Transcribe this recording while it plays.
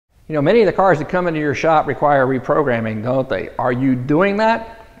You know, many of the cars that come into your shop require reprogramming, don't they? Are you doing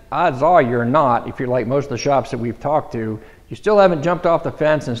that? Odds are you're not. If you're like most of the shops that we've talked to, you still haven't jumped off the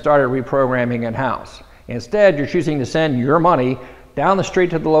fence and started reprogramming in-house. Instead, you're choosing to send your money down the street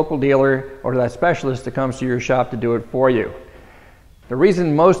to the local dealer or to that specialist that comes to your shop to do it for you. The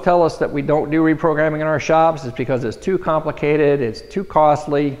reason most tell us that we don't do reprogramming in our shops is because it's too complicated, it's too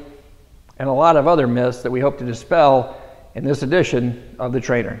costly, and a lot of other myths that we hope to dispel in this edition of The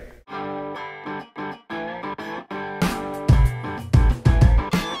Trainer.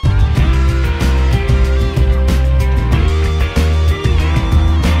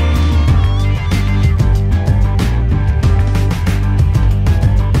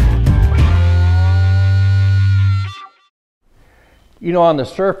 You know, on the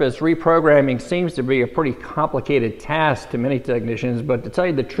surface, reprogramming seems to be a pretty complicated task to many technicians, but to tell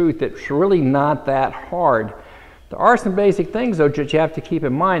you the truth, it's really not that hard. There are some basic things, though, that you have to keep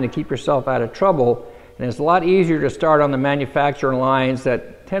in mind to keep yourself out of trouble, and it's a lot easier to start on the manufacturer lines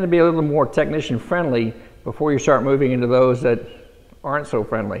that tend to be a little more technician-friendly before you start moving into those that aren't so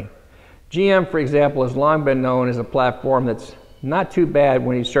friendly. GM, for example, has long been known as a platform that's not too bad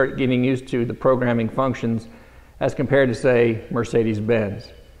when you start getting used to the programming functions as compared to, say, Mercedes-Benz.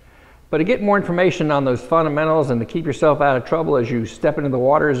 But to get more information on those fundamentals and to keep yourself out of trouble as you step into the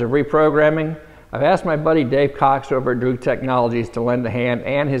waters of reprogramming, I've asked my buddy Dave Cox over at Drew Technologies to lend a hand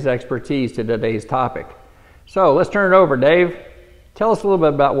and his expertise to today's topic. So let's turn it over, Dave. Tell us a little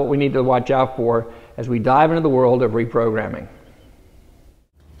bit about what we need to watch out for as we dive into the world of reprogramming.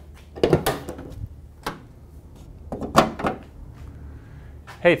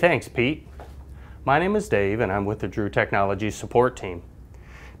 Hey, thanks, Pete. My name is Dave and I'm with the Drew Technologies support team.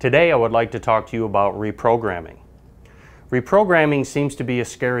 Today I would like to talk to you about reprogramming. Reprogramming seems to be a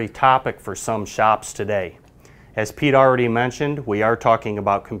scary topic for some shops today. As Pete already mentioned, we are talking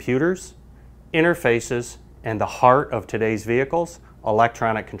about computers, interfaces, and the heart of today's vehicles,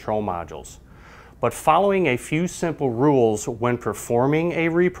 electronic control modules. But following a few simple rules when performing a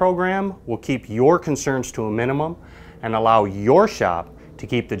reprogram will keep your concerns to a minimum and allow your shop to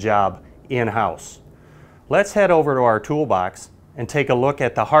keep the job in-house. Let's head over to our toolbox and take a look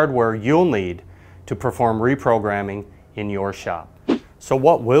at the hardware you'll need to perform reprogramming in your shop. So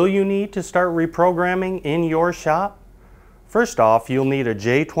what will you need to start reprogramming in your shop? First off, you'll need a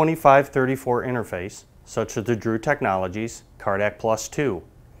J2534 interface, such as the Drew Technologies Cardac Plus 2,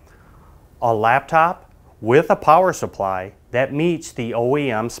 a laptop with a power supply that meets the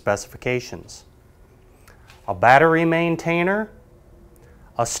OEM specifications, a battery maintainer,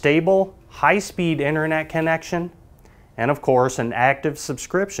 a stable high-speed internet connection, and of course an active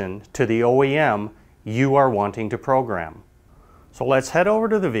subscription to the OEM you are wanting to program. So let's head over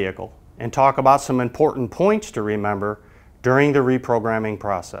to the vehicle and talk about some important points to remember during the reprogramming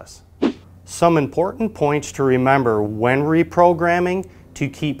process. Some important points to remember when reprogramming to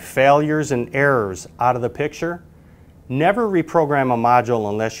keep failures and errors out of the picture. Never reprogram a module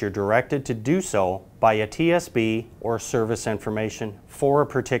unless you're directed to do so by a TSB or service information for a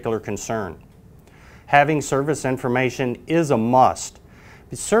particular concern. Having service information is a must.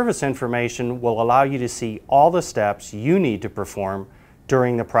 The service information will allow you to see all the steps you need to perform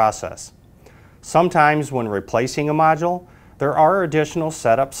during the process. Sometimes when replacing a module, there are additional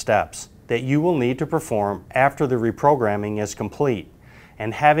setup steps that you will need to perform after the reprogramming is complete.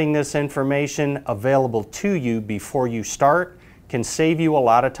 And having this information available to you before you start can save you a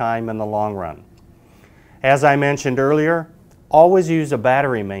lot of time in the long run. As I mentioned earlier, always use a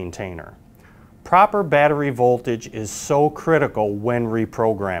battery maintainer. Proper battery voltage is so critical when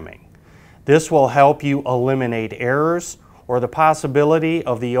reprogramming. This will help you eliminate errors or the possibility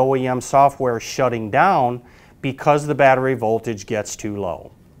of the OEM software shutting down because the battery voltage gets too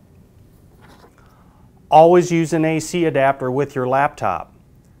low. Always use an AC adapter with your laptop.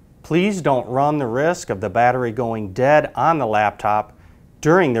 Please don't run the risk of the battery going dead on the laptop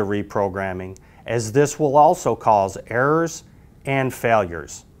during the reprogramming, as this will also cause errors and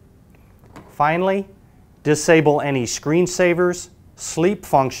failures. Finally, disable any screensavers, sleep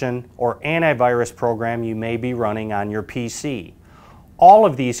function, or antivirus program you may be running on your PC. All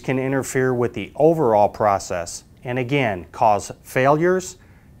of these can interfere with the overall process and again cause failures,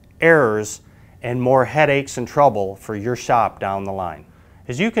 errors, and more headaches and trouble for your shop down the line.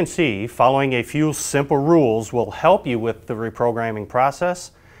 As you can see, following a few simple rules will help you with the reprogramming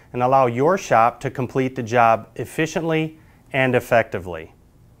process and allow your shop to complete the job efficiently and effectively.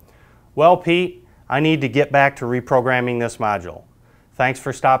 Well, Pete, I need to get back to reprogramming this module. Thanks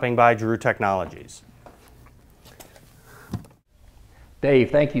for stopping by Drew Technologies.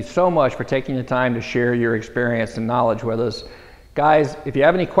 Dave, thank you so much for taking the time to share your experience and knowledge with us. Guys, if you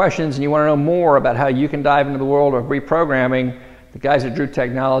have any questions and you want to know more about how you can dive into the world of reprogramming, the guys at Drew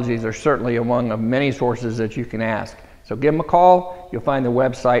Technologies are certainly among many sources that you can ask. So give them a call. You'll find the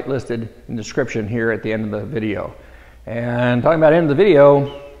website listed in the description here at the end of the video. And talking about the end of the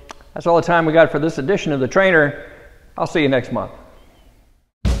video, that's all the time we got for this edition of The Trainer. I'll see you next month.